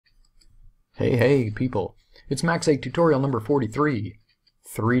Hey people, it's Max8 tutorial number 43,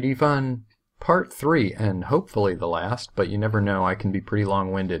 3D Fun, part 3, and hopefully the last, but you never know, I can be pretty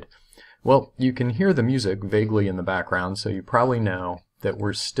long-winded. Well, you can hear the music vaguely in the background, so you probably know that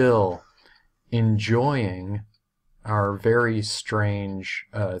we're still enjoying our very strange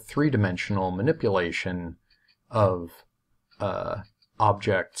three-dimensional manipulation of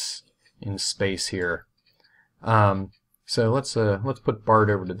objects in space here. So let's put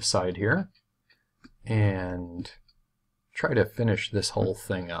Bart over to the side here and try to finish this whole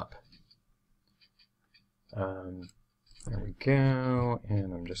thing up. There we go,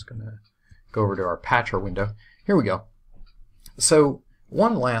 and I'm just going to go over to our patcher window. Here we go. So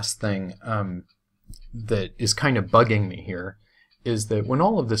one last thing that is kind of bugging me here is that when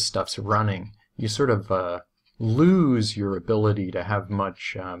all of this stuff's running, you sort of lose your ability to have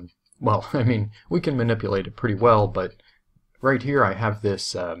much, well, I mean, we can manipulate it pretty well, but right here I have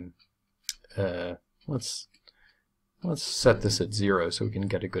this, let's set this at 0 so we can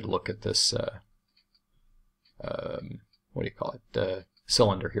get a good look at this, what do you call it,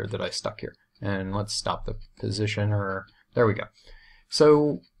 cylinder here that I stuck here. And let's stop the position, or there we go.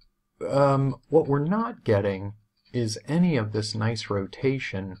 So what we're not getting is any of this nice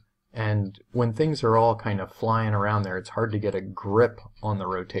rotation, and when things are all kind of flying around there, it's hard to get a grip on the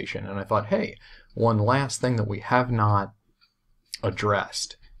rotation. And I thought, hey, one last thing that we have not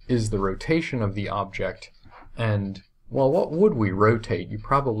addressed is the rotation of the object. And, well, what would we rotate? You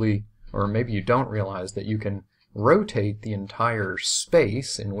probably, or maybe you don't realize that you can rotate the entire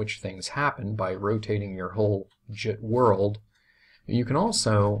space in which things happen by rotating your whole JIT world. You can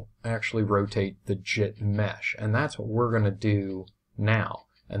also actually rotate the JIT mesh, and that's what we're going to do now.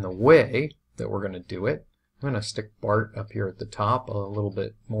 And the way that we're going to do it, I'm going to stick Bart up here at the top a little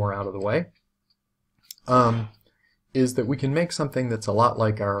bit more out of the way, is that we can make something that's a lot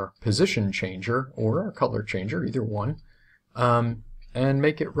like our position changer or our color changer, either one, and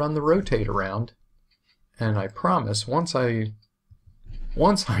make it run the rotate around. And I promise, once I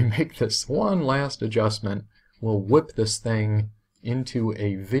make this one last adjustment, we'll whip this thing into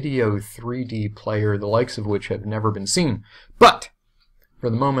a video 3D player, the likes of which have never been seen. But for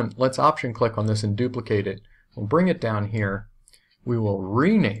the moment, let's option click on this and duplicate it. We'll bring it down here. We will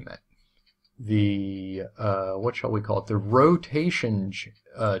rename it the, what shall we call it? The rotation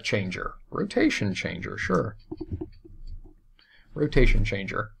changer. Rotation changer, sure. Rotation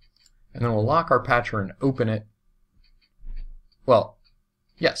changer. And then we'll lock our patcher and open it. Well,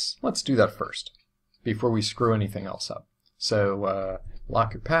 yes, let's do that first before we screw anything else up. So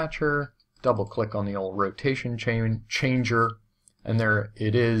lock your patcher, double click on the old rotation changer, and there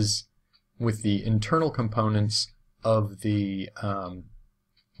it is with the internal components of the,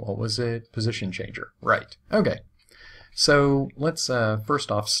 what was it? Position changer. Right. Okay. So let's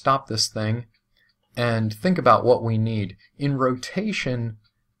first off stop this thing and think about what we need. In rotation,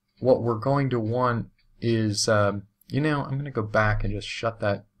 what we're going to want is, you know, I'm going to go back and just shut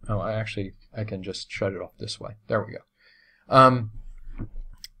that. Oh, I can just shut it off this way. There we go.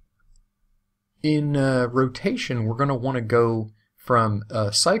 In rotation, we're going to want to go from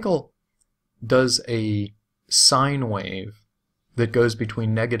cycle does a sine wave that goes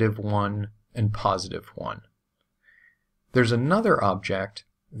between -1 and +1. There's another object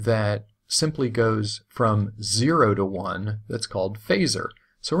that simply goes from 0 to 1 that's called phasor.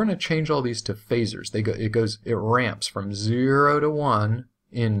 So we're going to change all these to phasors. It ramps from 0 to 1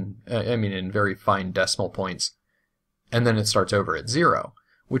 in very fine decimal points, and then it starts over at 0,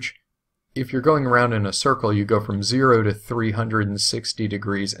 which if you're going around in a circle, you go from 0 to 360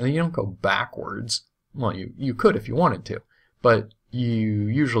 degrees, and you don't go backwards. Well, you could if you wanted to, but you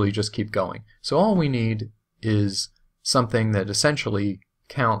usually just keep going. So all we need is something that essentially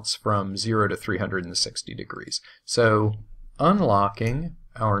counts from 0 to 360 degrees. So unlocking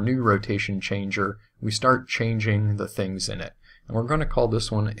our new rotation changer, we start changing the things in it. And we're going to call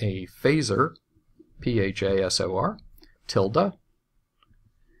this one a phasor, P-H-A-S-O-R, tilde.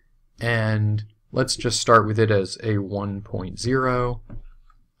 And let's just start with it as a 1.0,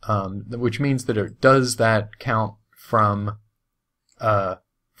 which means that it does that count from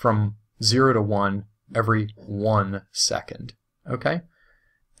 0 to 1 every 1 second. Okay?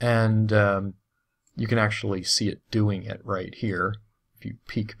 And you can actually see it doing it right here if you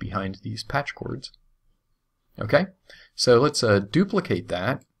peek behind these patch cords. Okay? So let's duplicate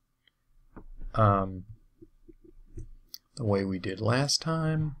that the way we did last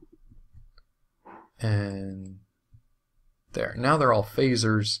time. And there. Now they're all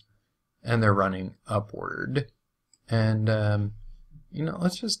phasors, and they're running upward. And you know,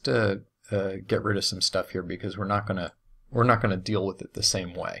 let's just get rid of some stuff here because we're not gonna deal with it the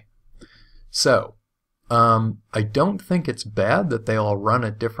same way. So I don't think it's bad that they all run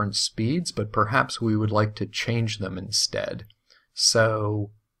at different speeds, but perhaps we would like to change them instead.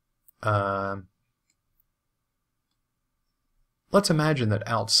 So let's imagine that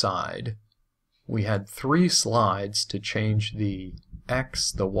outside we had 3 slides to change the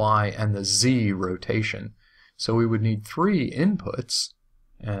X, the Y, and the Z rotation. So we would need 3 inputs,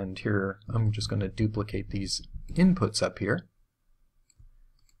 and here I'm just going to duplicate these inputs up here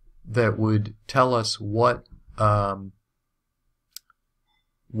that would tell us what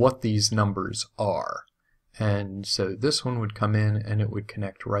these numbers are. And so this one would come in and it would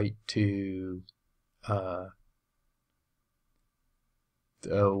connect right to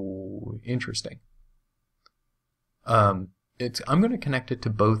oh, interesting. I'm going to connect it to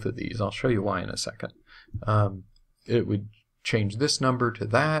both of these. I'll show you why in a second. It would change this number to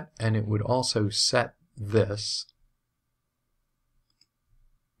that, and it would also set this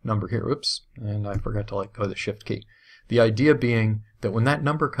number here. Oops, and I forgot to let go of the shift key. The idea being that when that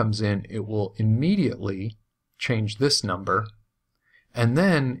number comes in, it will immediately change this number, and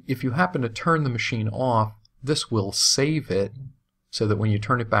then if you happen to turn the machine off, this will save it so that when you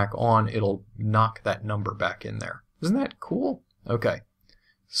turn it back on, it'll knock that number back in there. Isn't that cool? Okay,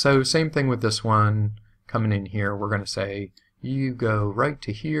 so same thing with this one coming in here. We're going to say you go right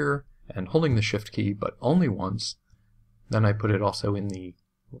to here and holding the shift key, but only once. Then I put it also in the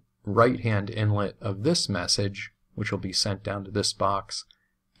right hand inlet of this message, which will be sent down to this box,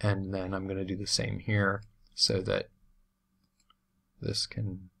 and then I'm going to do the same here so that this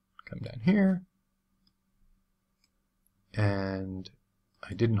can come down here. And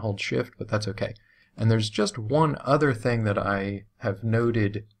I didn't hold shift, but that's okay. And there's just one other thing that I have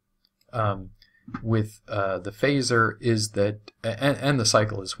noted with the phasor is that, and the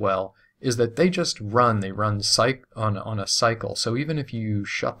cycle as well, is that they just run. They run on a cycle. So even if you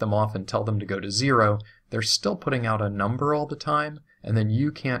shut them off and tell them to go to 0, they're still putting out a number all the time, and then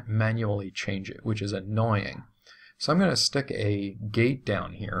you can't manually change it, which is annoying. So I'm going to stick a gate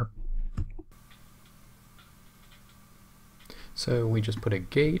down here. So we just put a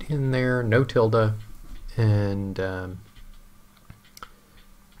gate in there, no tilde, and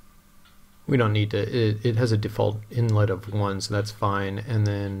we don't need to, it has a default inlet of 1, so that's fine. And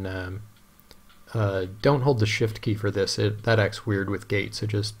then don't hold the shift key for this, that acts weird with gate, so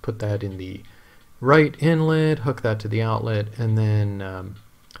just put that in the right inlet, hook that to the outlet, and then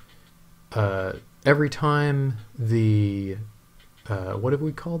every time the, what have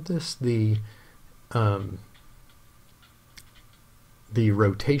we called this? The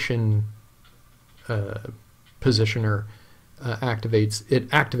rotation positioner activates, it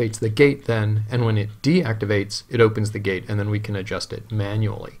activates the gate then, and when it deactivates, it opens the gate, and then we can adjust it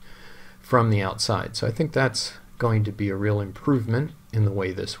manually from the outside. So I think that's going to be a real improvement in the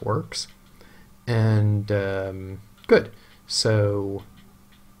way this works. And good. So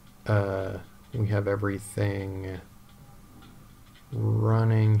we have everything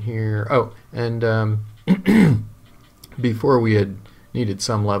running here. Oh, and before we had needed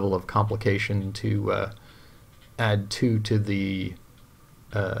some level of complication to add 2 to the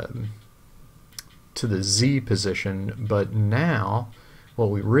Z position, but now what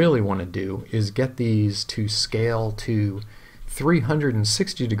we really want to do is get these to scale to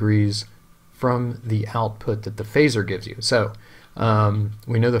 360 degrees from the output that the phasor gives you. So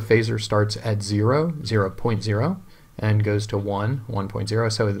we know the phasor starts at 0, 0.0, and goes to 1,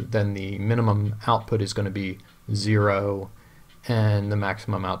 1.0, so then the minimum output is going to be 0, and the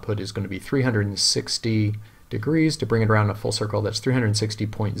maximum output is going to be 360 degrees. To bring it around a full circle, that's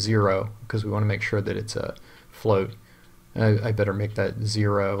 360.0, because we want to make sure that it's a float. I better make that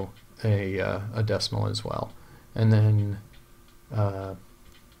 0 a decimal as well. And then I'll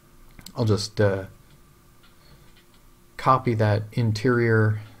just copy that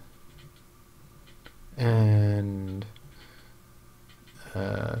interior and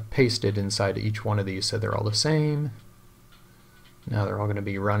paste it inside each one of these so they're all the same. Now they're all going to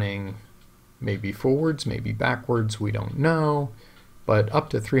be running maybe forwards, maybe backwards, we don't know, but up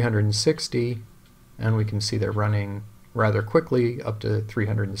to 360, and we can see they're running rather quickly up to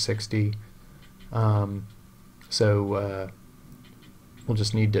 360. So we'll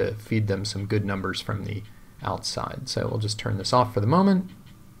just need to feed them some good numbers from the outside. So we'll just turn this off for the moment,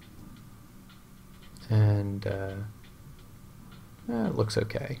 and it looks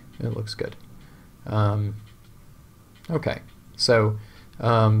okay. It looks good. Okay, so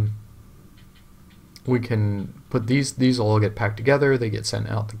we can put these all get packed together, they get sent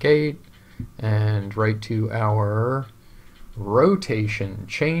out the gate, and right to our rotation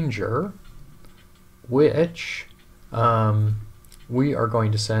changer, which we are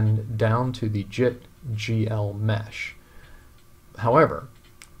going to send down to the jit.gl.mesh. However,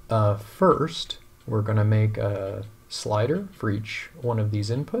 first we're going to make a slider for each one of these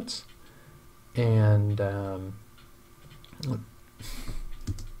inputs, and there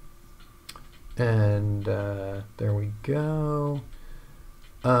we go.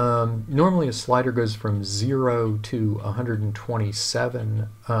 Normally a slider goes from 0 to 127,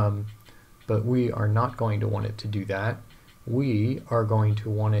 but we are not going to want it to do that. We are going to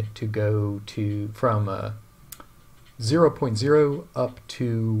want it to go from 0.0 up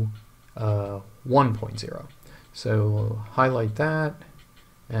to 1.0. So highlight that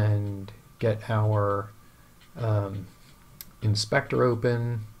and get our inspector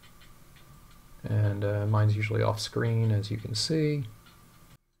open, and mine's usually off screen, as you can see.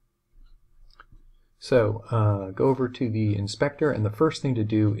 So go over to the inspector, and the first thing to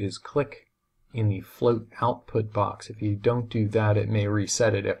do is click in the float output box. If you don't do that, it may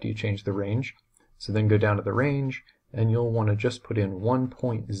reset it after you change the range. So then go down to the range, and you'll want to just put in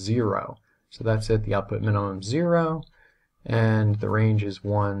 1.0. So that's it, the output minimum 0, and the range is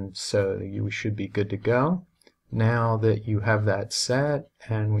 1, so you should be good to go. Now that you have that set,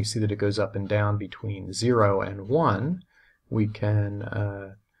 and we see that it goes up and down between 0 and 1, we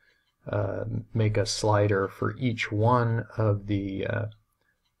can make a slider for each one of the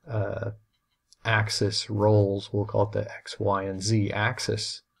axis rolls. We'll call it the X, Y, and Z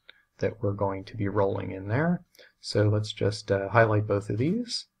axis that we're going to be rolling in there. So let's just highlight both of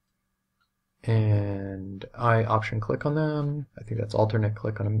these, and I option click on them. I think that's alternate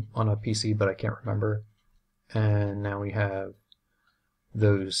click on a PC, but I can't remember. And now we have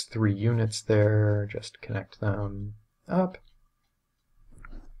those 3 units there. Just connect them up.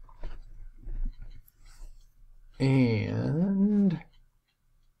 And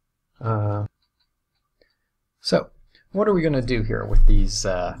so what are we going to do here with these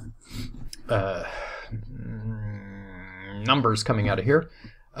numbers coming out of here?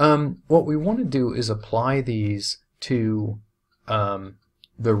 What we want to do is apply these to the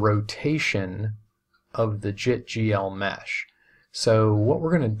rotation of the jit.gl.mesh. So what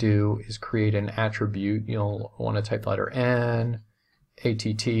we're going to do is create an attribute. You'll want to type letter N,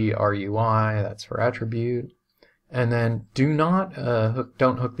 ATTRUI, that's for attribute. And then don't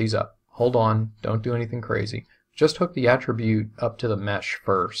hook these up. Hold on, don't do anything crazy. Just hook the attribute up to the mesh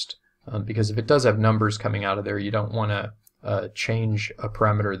first, because if it does have numbers coming out of there, you don't want to change a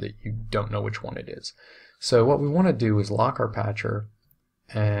parameter that you don't know which one it is. So what we want to do is lock our patcher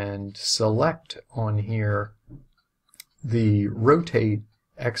and select on here the rotate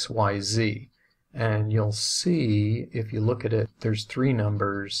XYZ. And you'll see, if you look at it, there's 3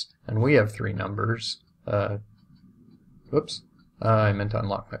 numbers, and we have 3 numbers. Whoops, I meant to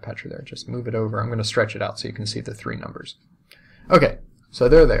unlock my patcher there. Just move it over. I'm going to stretch it out so you can see the 3 numbers. Okay, so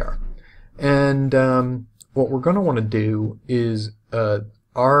there they are. And what we're going to want to do is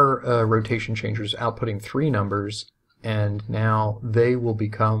our rotation changer is outputting 3 numbers, and now they will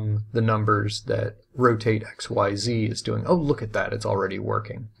become the numbers that rotate XYZ is doing. Oh, look at that, it's already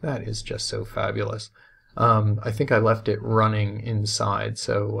working. That is just so fabulous. I think I left it running inside,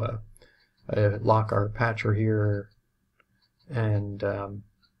 so lock our patcher here and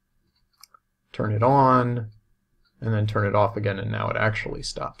turn it on, and then turn it off again, and now it actually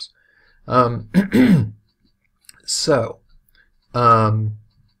stops. So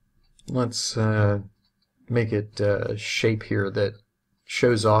let's make it shape here that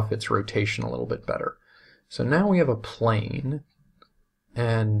shows off its rotation a little bit better. So now we have a plane,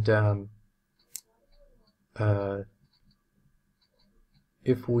 and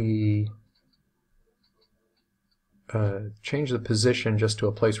if we change the position just to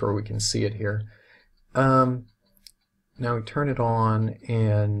a place where we can see it here, now we turn it on,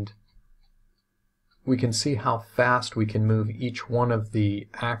 and we can see how fast we can move each one of the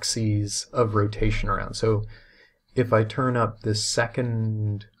axes of rotation around. So if I turn up this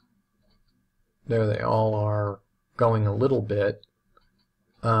second, there they all are going a little bit,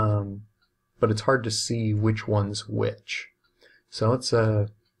 but it's hard to see which one's which. So let's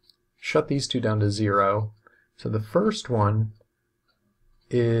shut these 2 down to 0. So the first one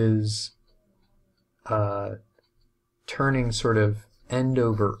is turning sort of end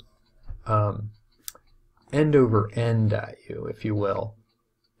over end at you, if you will.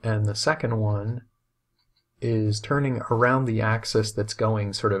 And the second one is turning around the axis that's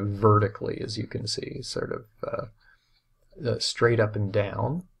going sort of vertically, as you can see, sort of straight up and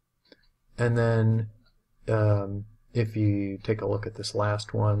down. And then if you take a look at this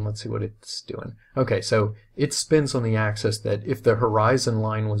last one, let's see what it's doing. Okay, so it spins on the axis that if the horizon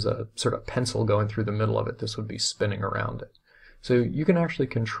line was a sort of pencil going through the middle of it, this would be spinning around it. So you can actually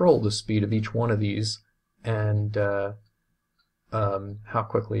control the speed of each one of these and how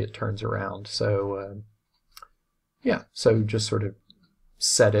quickly it turns around. So yeah, so just sort of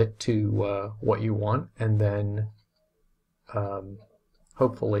set it to what you want, and then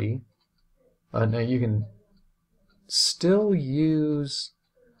hopefully now you can still use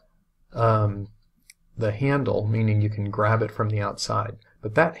the handle, meaning you can grab it from the outside,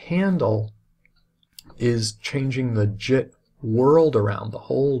 but that handle is changing the jit.world around, the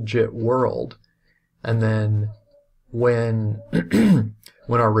whole jit.world, and then when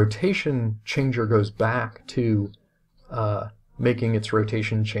when our rotation changer goes back to making its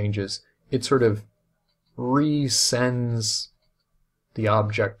rotation changes, it sort of resends the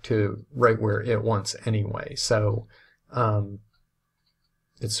object to right where it wants anyway. So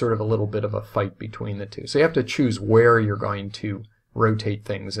it's sort of a little bit of a fight between the two. So you have to choose where you're going to rotate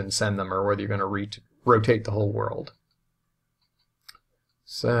things and send them, or whether you're going to rotate the whole world.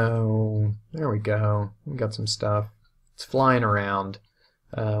 So there we go. We got some stuff. It's flying around.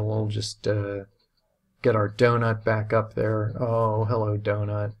 We'll just get our donut back up there. Oh, hello,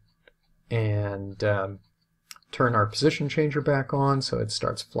 donut. And turn our position changer back on so it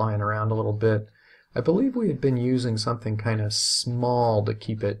starts flying around a little bit. I believe we had been using something kind of small to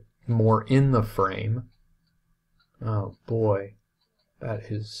keep it more in the frame. Oh boy, that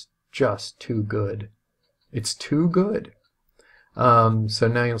is just too good. It's too good. So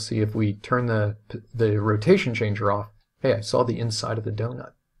now you'll see if we turn the rotation changer off, hey, I saw the inside of the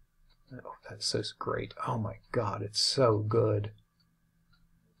donut. Oh, that's so great. Oh my God, it's so good.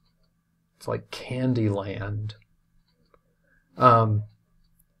 It's like Candyland.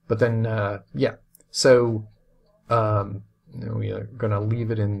 But then, yeah, so we are going to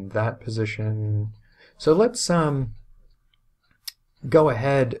leave it in that position. So let's go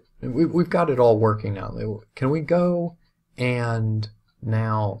ahead. We've got it all working now. Can we go and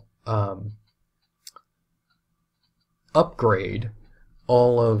now upgrade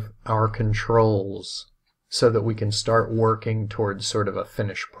all of our controls so that we can start working towards sort of a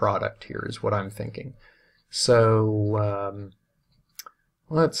finished product here, is what I'm thinking. So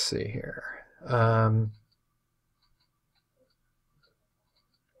let's see here. I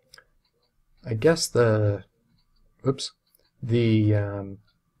guess the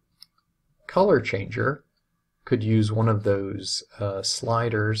color changer could use one of those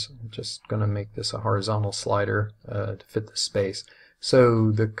sliders. I'm just going to make this a horizontal slider to fit the space. So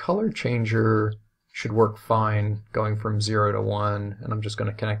the color changer should work fine going from 0 to 1, and I'm just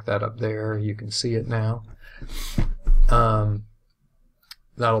going to connect that up there. You can see it now.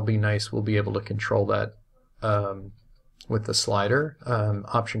 That'll be nice. We'll be able to control that with the slider.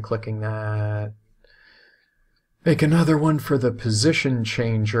 Option clicking that. Make another one for the position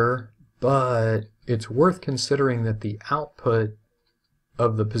changer, but it's worth considering that the output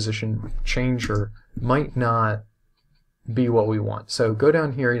of the position changer might not be what we want. So go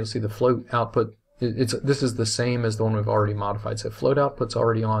down here, you'll see the float output. This is the same as the one we've already modified. So float output's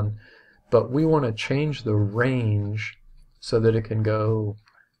already on, but we want to change the range so that it can go,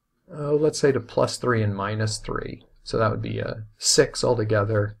 let's say, to +3 and -3. So that would be a 6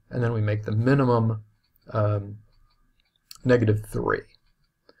 altogether, and then we make the minimum -3.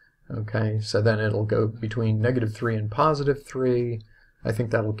 Okay, so then it'll go between -3 and +3. I think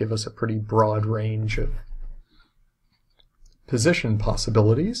that'll give us a pretty broad range of position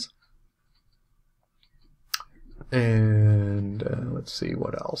possibilities. And let's see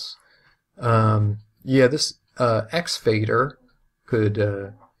what else. Yeah, this X fader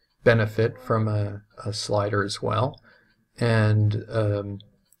could benefit from a slider as well. And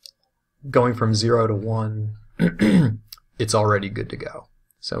going from 0 to 1, it's already good to go.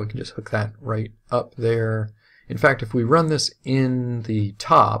 So we can just hook that right up there. In fact, if we run this in the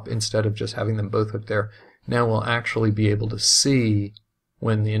top instead of just having them both hooked there, now we'll actually be able to see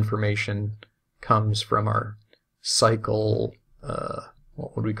when the information comes from our cycle,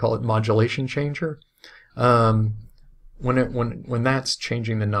 what would we call it, modulation changer. When that's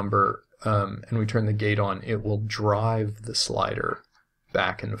changing the number and we turn the gate on, it will drive the slider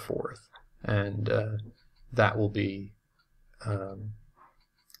back and forth, and that'll be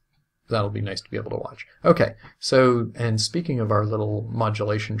nice to be able to watch. Okay, so, and speaking of our little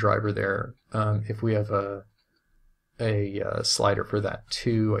modulation driver there, if we have a slider for that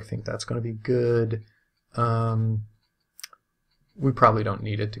too, I think that's going to be good. We probably don't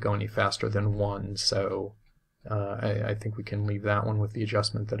need it to go any faster than 1, so I think we can leave that one with the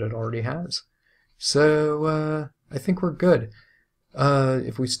adjustment that it already has. So I think we're good.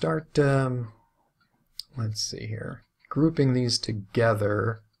 If we start, let's see here, grouping these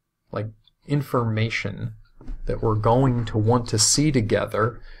together, like information, that we're going to want to see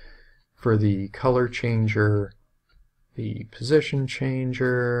together for the color changer, the position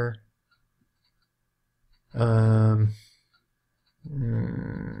changer,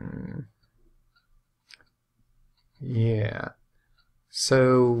 yeah,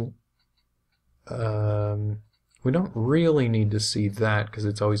 so we don't really need to see that because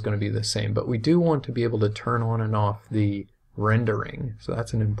it's always going to be the same, but we do want to be able to turn on and off the rendering, so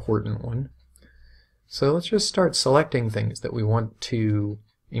that's an important one. So let's just start selecting things that we want to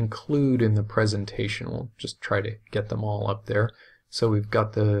include in the presentation. We'll just try to get them all up there. So we've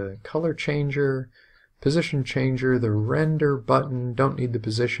got the color changer, position changer, the render button, don't need the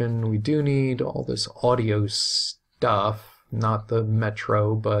position. We do need all this audio stuff, not the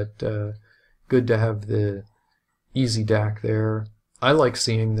metro, but good to have the easy DAC there. I like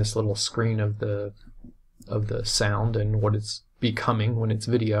seeing this little screen of the sound and what it's becoming when it's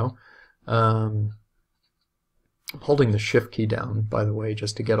video. Holding the shift key down, by the way,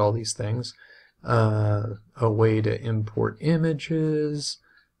 just to get all these things. A way to import images,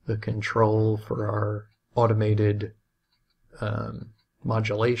 the control for our automated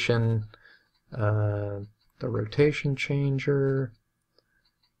modulation, the rotation changer.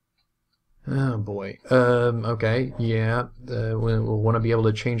 Oh boy. Okay, yeah, we'll want to be able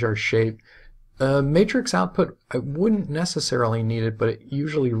to change our shape. Matrix output, I wouldn't necessarily need it, but it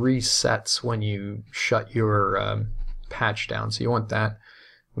usually resets when you shut your patch down, so you want that.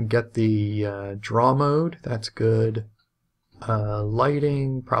 We get the draw mode, that's good.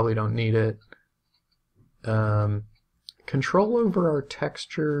 Lighting, probably don't need it. Control over our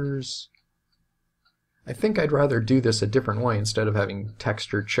textures, I think I'd rather do this a different way instead of having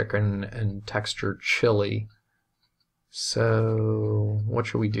texture chicken and texture chili. So what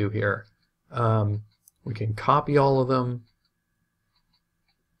should we do here? We can copy all of them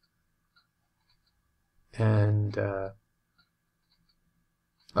and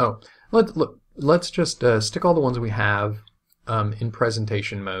let's just stick all the ones we have in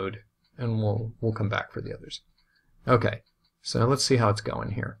presentation mode, and we'll come back for the others. Okay, so let's see how it's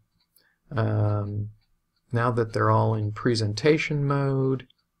going here. Now that they're all in presentation mode,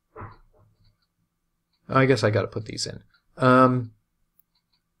 I guess I got to put these in.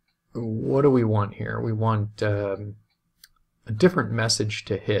 What do we want here? We want a different message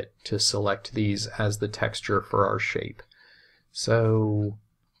to hit to select these as the texture for our shape. So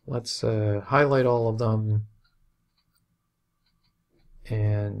let's highlight all of them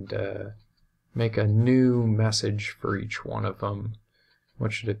and make a new message for each one of them.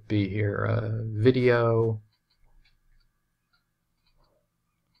 What should it be here? Video.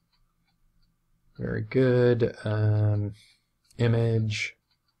 Very good. Image.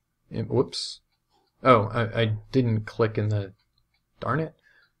 Whoops. Oh, I didn't click in the... Darn it.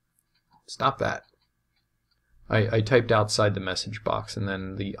 Stop that. I typed outside the message box, and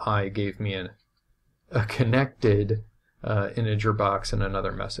then the I gave me a connected integer box and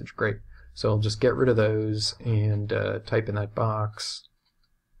another message. Great. So I'll just get rid of those and type in that box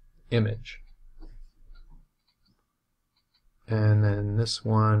image. And then this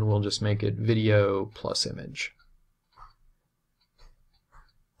one, we'll just make it video plus image.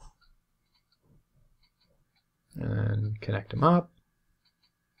 And connect them up.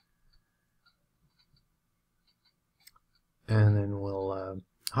 And then we'll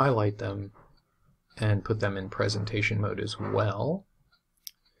highlight them and put them in presentation mode as well.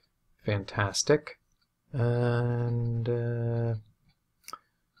 Fantastic. And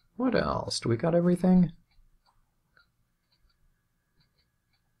what else? Do we got everything?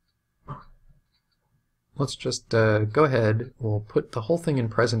 Let's just go ahead. We'll put the whole thing in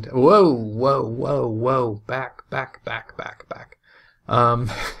present. Whoa, whoa, whoa, whoa! Back. I'm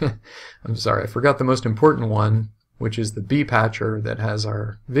sorry, I forgot the most important one, which is the B patcher that has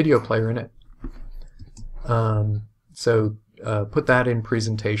our video player in it. So put that in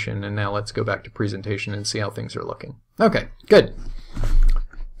presentation, and now let's go back to presentation and see how things are looking. Okay, good.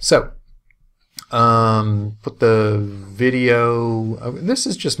 So put the video, this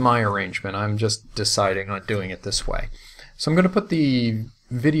is just my arrangement, I'm just deciding on doing it this way. So I'm going to put the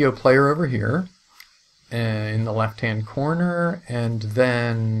video player over here in the left hand corner, and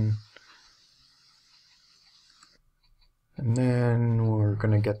then we're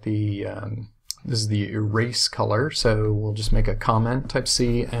going to get the this is the erase color, so we'll just make a comment, type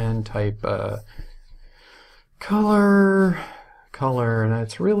C, and type color, and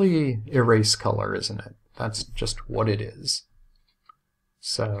it's really erase color, isn't it? That's just what it is.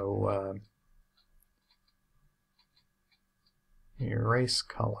 So erase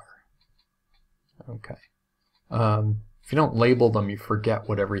color. Okay. If you don't label them, you forget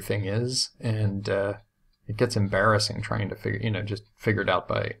what everything is, and it gets embarrassing trying to figure, just figure it out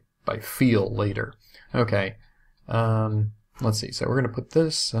by feel later. Okay, let's see. So we're going to put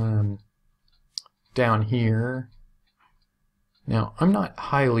this down here. Now, I'm not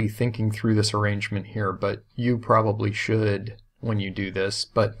highly thinking through this arrangement here, but you probably should when you do this,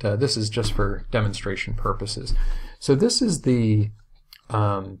 but this is just for demonstration purposes. So this is the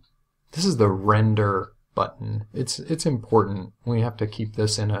render button. It's important. We have to keep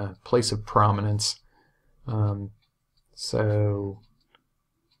this in a place of prominence. So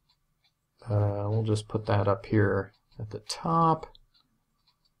we'll just put that up here at the top.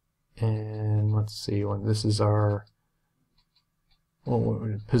 And let's see, when this is our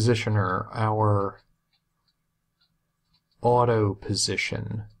positioner, our auto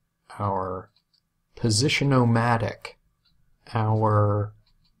position, our position-o-matic, our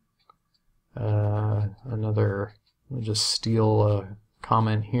another, we'll just steal a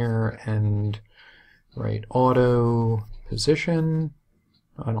comment here and write auto position.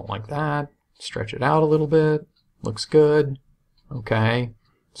 I don't like that. Stretch it out a little bit. Looks good. Okay,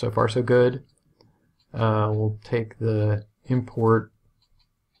 so far so good. We'll take the import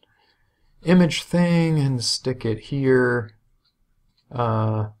image thing and stick it here,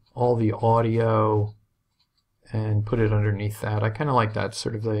 all the audio, and put it underneath that. I kind of like that,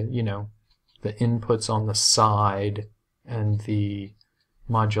 sort of the, the inputs on the side and the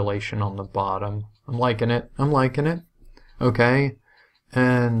modulation on the bottom. I'm liking it. I'm liking it. Okay,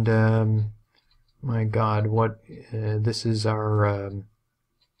 and my God, what this is our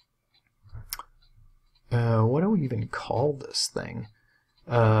what do we even call this thing?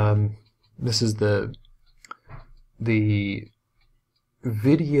 This is the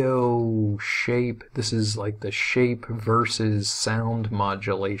video shape. This is like the shape versus sound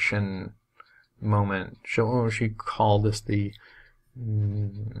modulation moment. What should we call this? The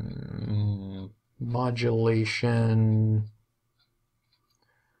modulation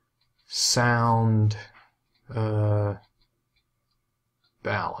sound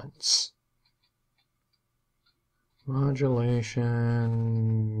balance.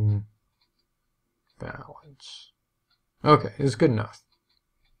 Modulation balance. Okay, it's good enough.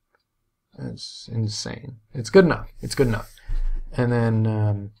 That's insane. It's good enough. It's good enough. And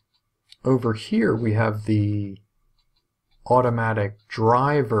then over here we have the automatic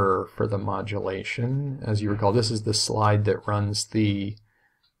driver for the modulation. As you recall, this is the slide that runs the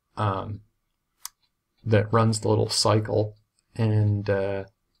little cycle, and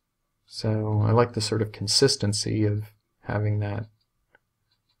so I like the sort of consistency of having that.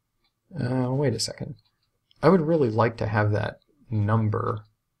 Wait a second. I would really like to have that number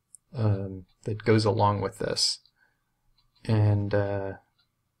that goes along with this, and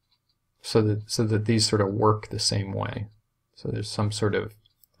so that these sort of work the same way. So there's some sort of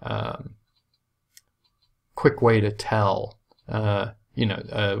quick way to tell. What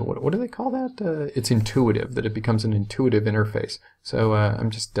do they call that? It's intuitive, that it becomes an intuitive interface. So I'm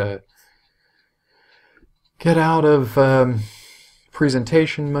just get out of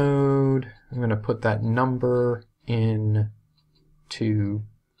presentation mode. I'm going to put that number in to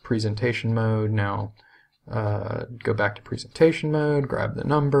presentation mode. Now go back to presentation mode, grab the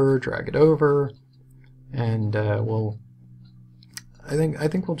number, drag it over, and I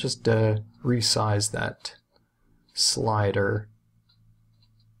think we'll just resize that slider,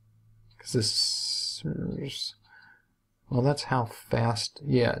 because this, well, that's how fast.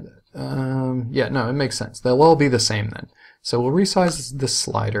 Yeah, no, it makes sense. They'll all be the same then. So we'll resize this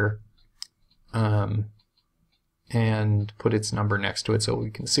slider and put its number next to it so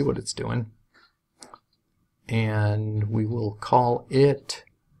we can see what it's doing. And we will call it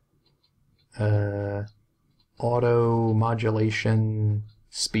auto modulation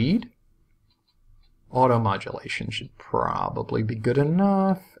speed. Auto modulation should probably be good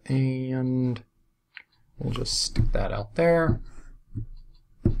enough, and we'll just stick that out there.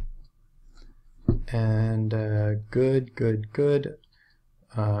 And good.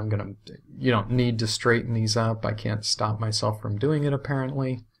 You don't need to straighten these up. I can't stop myself from doing it,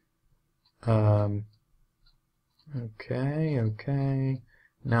 apparently. Okay.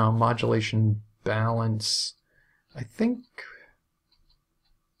 Now modulation balance. I think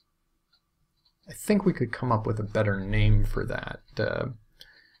we could come up with a better name for that.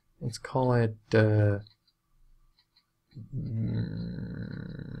 Let's call it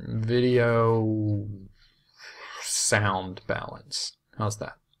video sound balance. How's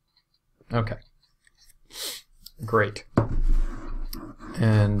that? Okay. Great.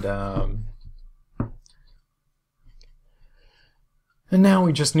 And And now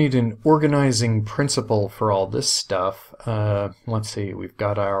we just need an organizing principle for all this stuff. Let's see, we've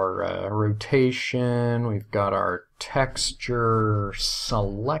got our rotation, we've got our texture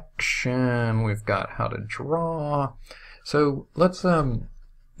selection, we've got how to draw. So let's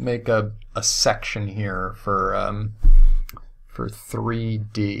make a section here for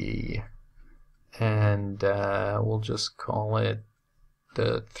 3D, and we'll just call it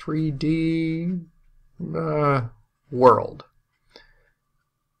the 3D world.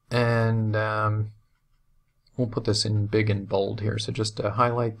 And we'll put this in big and bold here. So just to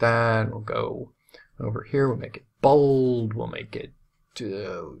highlight that, we'll go over here. We'll make it bold. We'll make it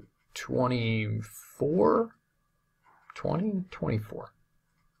 24, 20, 24.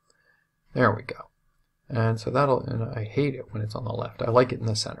 There we go. And so that'll, and I hate it when it's on the left. I like it in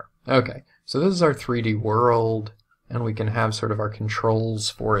the center. Okay, so this is our 3D world, and we can have sort of our controls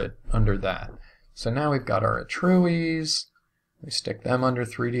for it under that. So now we've got our axes. We stick them under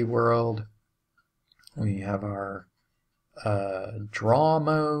 3D world. We have our draw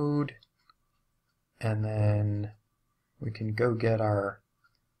mode, and then we can go get our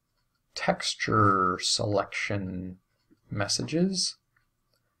texture selection messages.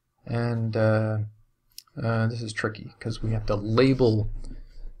 And this is tricky because we have to label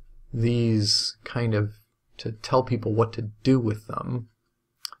these kind of to tell people what to do with them.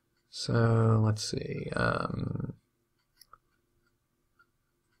 So let's see.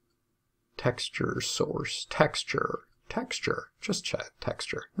 Texture source, texture, just check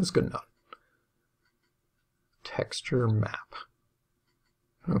texture. That's good enough. Texture map.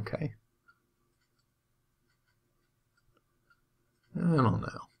 Okay. I don't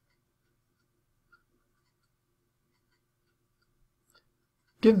know.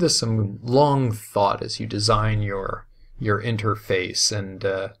 Give this some long thought as you design your interface, and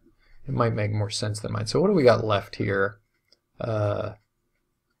it might make more sense than mine. So what do we got left here?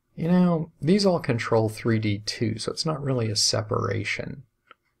 You know, these all control 3D too, so it's not really a separation.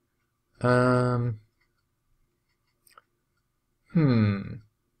 So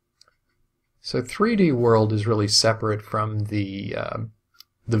 3D world is really separate from the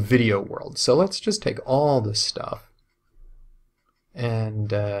video world. So let's just take all this stuff,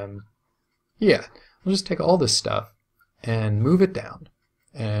 and yeah, we'll just take all this stuff and move it down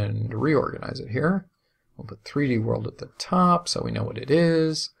and reorganize it here. We'll put 3D world at the top so we know what it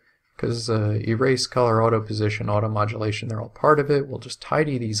is. Because erase, color, auto position, auto modulation, they're all part of it. We'll just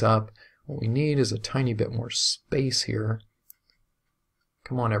tidy these up. What we need is a tiny bit more space here.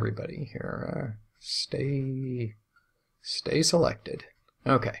 Come on, everybody here. Stay selected.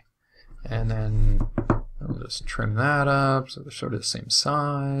 Okay. And then I'll just trim that up so they're sort of the same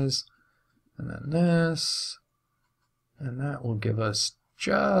size. And then this. And that will give us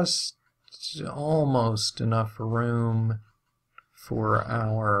just almost enough room for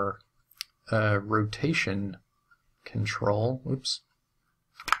our rotation control. Oops.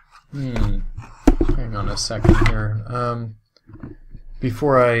 Hang on a second here.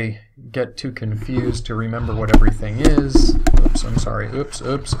 Before I get too confused to remember what everything is. Oops, I'm sorry. Oops.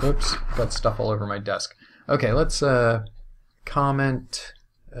 Got stuff all over my desk. Okay, let's comment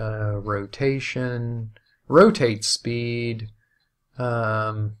rotation, rotate speed,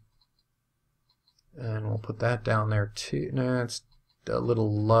 and we'll put that down there too. No, it's a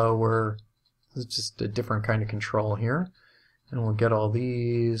little lower. It's just a different kind of control here. And we'll get all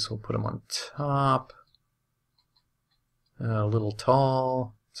these, we'll put them on top. A little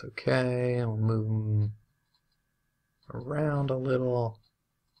tall, it's okay. And we'll move them around a little.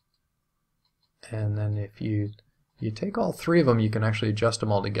 And then if you take all three of them, you can actually adjust them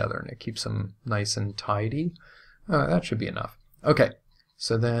all together, and it keeps them nice and tidy. That should be enough. Okay,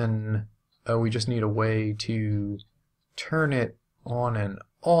 so then we just need a way to turn it on and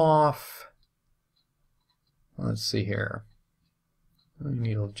off. Let's see here. We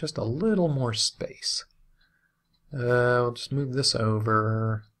need just a little more space. We'll just move this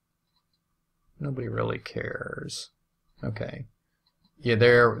over. Nobody really cares. Okay. Yeah,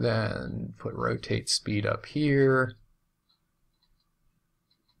 there. Then put rotate speed up here.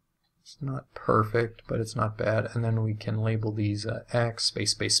 It's not perfect, but it's not bad. And then we can label these X,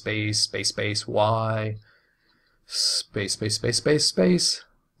 space, space, space, space, space, Y, space, space, space, space, space,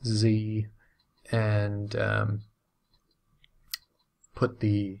 Z, and put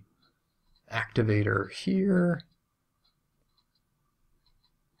the activator here.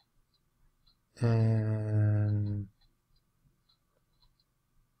 And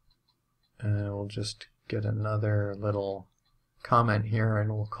we'll just get another little comment here,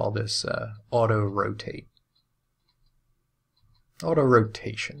 and we'll call this auto rotate. Auto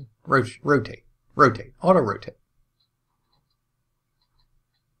rotation. Rotate. Auto rotate.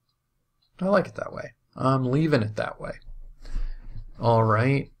 I like it that way. I'm leaving it that way. All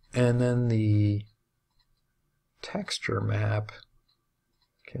right, and then the texture map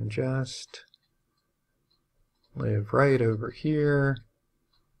can just live right over here,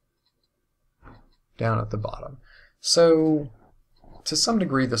 down at the bottom. So to some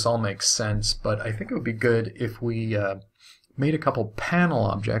degree this all makes sense, but I think it would be good if we made a couple panel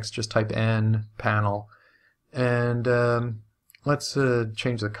objects. Just type n panel, and let's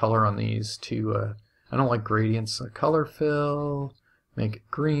change the color on these to, I don't like gradients, so color fill, make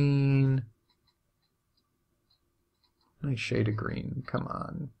it green. Nice shade of green, come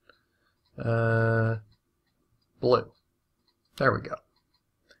on. Blue. There we go.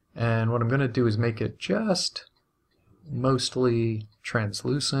 And what I'm going to do is make it just mostly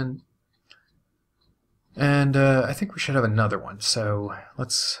translucent. And I think we should have another one, so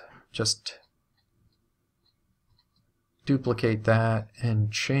let's just duplicate that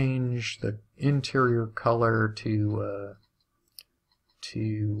and change the interior color to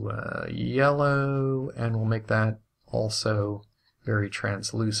yellow, and we'll make that also very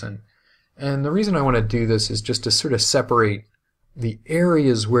translucent. And the reason I want to do this is just to sort of separate the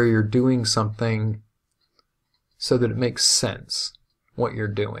areas where you're doing something so that it makes sense what you're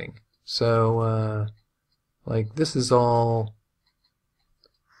doing. So like this is all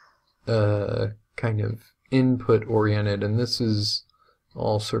kind of input oriented, and this is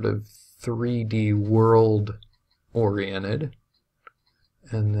all sort of 3D world oriented.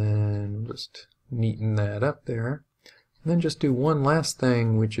 And then just neaten that up there. And then just do one last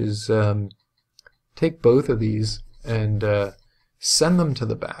thing, which is take both of these and send them to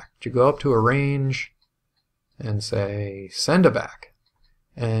the back. You go up to arrange and say send to back.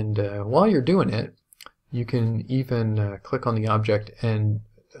 And while you're doing it, you can even click on the object and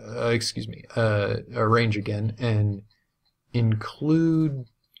arrange again and include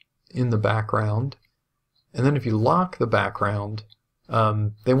in the background. And then if you lock the background,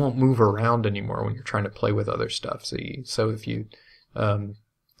 they won't move around anymore when you're trying to play with other stuff. So if you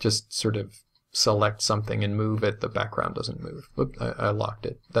just sort of select something and move it, the background doesn't move. Oop, I locked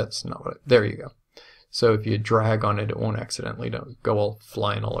it. That's not what there you go. So if you drag on it, it won't accidentally go all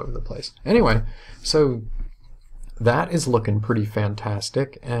flying all over the place. Anyway, so that is looking pretty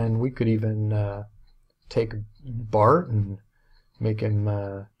fantastic, and we could even take Bart and make him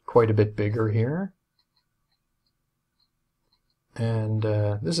quite a bit bigger here. And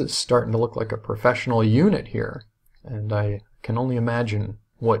this is starting to look like a professional unit here, and I can only imagine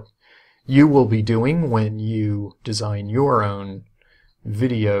what you will be doing when you design your own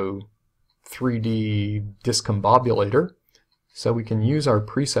video 3D discombobulator. So we can use our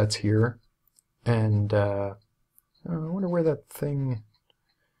presets here, and I wonder where that thing,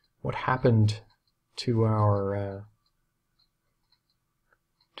 what happened to our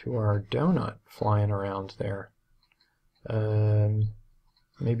donut flying around there.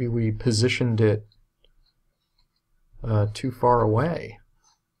 Maybe we positioned it too far away.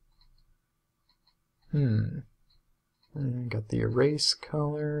 Got the erase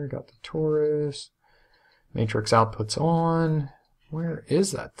color, got the torus, matrix outputs on. Where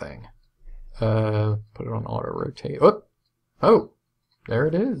is that thing? Put it on auto rotate. Oh, there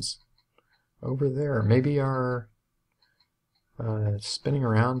it is. Over there. Maybe our spinning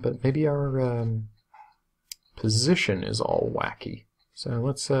around, but maybe our position is all wacky. So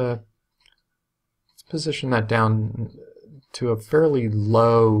let's position that down to a fairly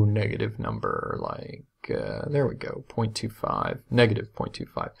low negative number, like there we go, 0.25, negative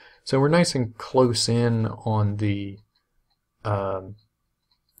 0.25. So we're nice and close in on the donut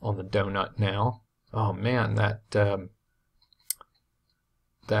now. Oh man, that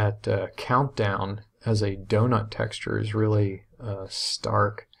countdown as a donut texture is really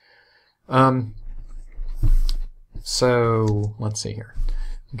stark. So let's see here.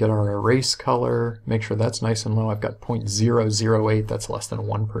 Get our erase color, make sure that's nice and low. I've got 0.008, that's less than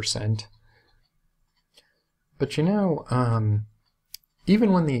 1%. But you know,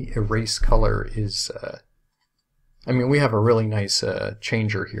 even when the erase color is, I mean, we have a really nice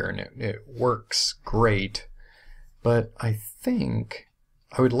changer here, and it works great, but I think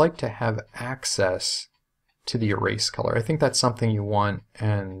I would like to have access to the erase color. I think that's something you want,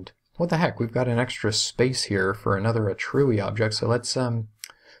 and what the heck, we've got an extra space here for another Atrui object, so let's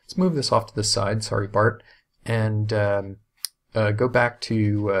move this off to the side, sorry Bart, and go back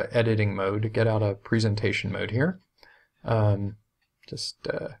to editing mode, get out of presentation mode here. Let's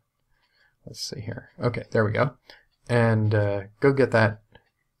see here. Okay, there we go. And go get that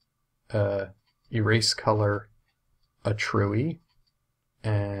erase color Atrui.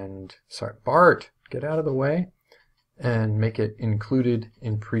 And sorry, Bart, get out of the way. and make it included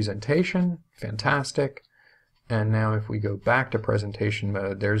in presentation. Fantastic. And now if we go back to presentation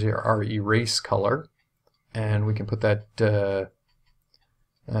mode, there's our erase color, and we can put that that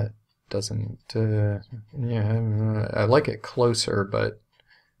doesn't yeah, I like it closer, but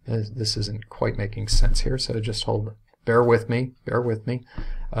this isn't quite making sense here, so just bear with me.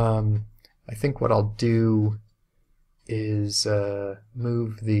 I think what I'll do is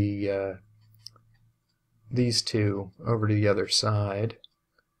move these two over to the other side.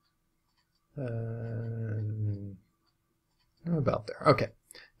 About there. Okay.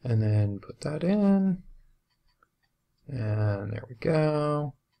 And then put that in. And there we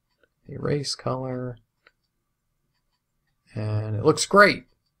go. Erase color. And it looks great.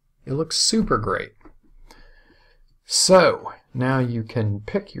 It looks super great. So now you can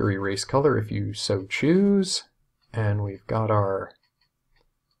pick your erase color if you so choose. And we've got our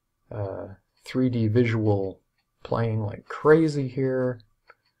 3D visual playing like crazy here.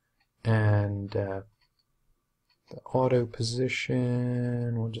 And the auto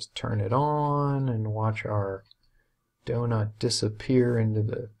position, we'll just turn it on and watch our donut disappear into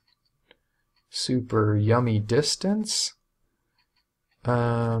the super yummy distance.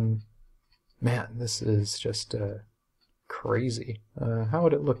 Man, this is just crazy. How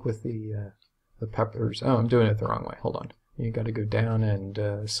would it look with the peppers? Oh, I'm doing it the wrong way. Hold on. You got to go down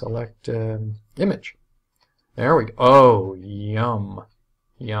and select image. There we go. Oh, yum.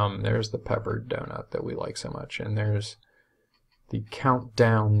 Yum. There's the peppered donut that we like so much. And there's the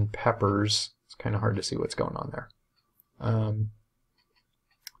countdown peppers. It's kind of hard to see what's going on there.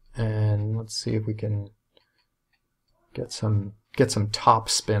 And let's see if we can get some top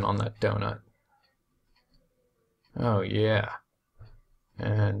spin on that donut. Oh yeah.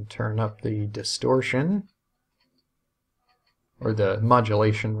 And turn up the distortion, or the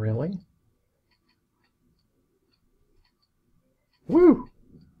modulation really. Woo!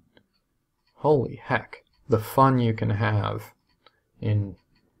 Holy heck, the fun you can have in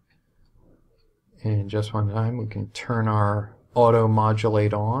just one time. We can turn our auto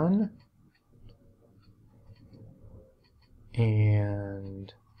modulate on,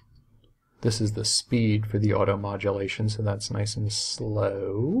 and this is the speed for the auto modulation, so that's nice and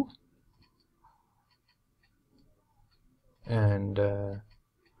slow. And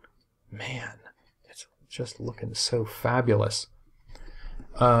man, it's just looking so fabulous.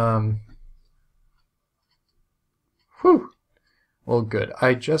 Whew. Well, good.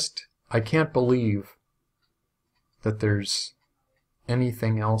 I can't believe that there's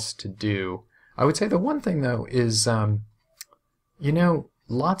anything else to do. I would say the one thing though is, you know,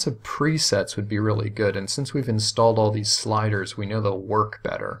 lots of presets would be really good, and since we've installed all these sliders, we know they'll work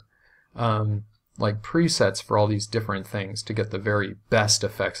better. Like presets for all these different things to get the very best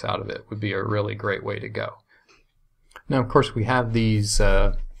effects out of it would be a really great way to go. Now, of course, we have these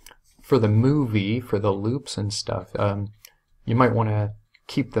for the movie, for the loops and stuff. You might want to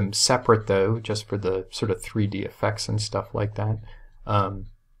keep them separate, though, just for the sort of 3D effects and stuff like that,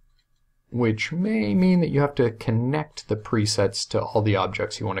 which may mean that you have to connect the presets to all the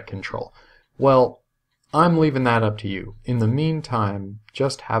objects you want to control. Well, I'm leaving that up to you. In the meantime,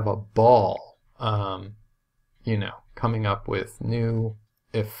 just have a ball, you know, coming up with new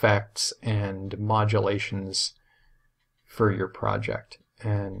effects and modulations for your project.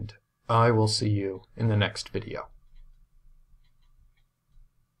 And I will see you in the next video.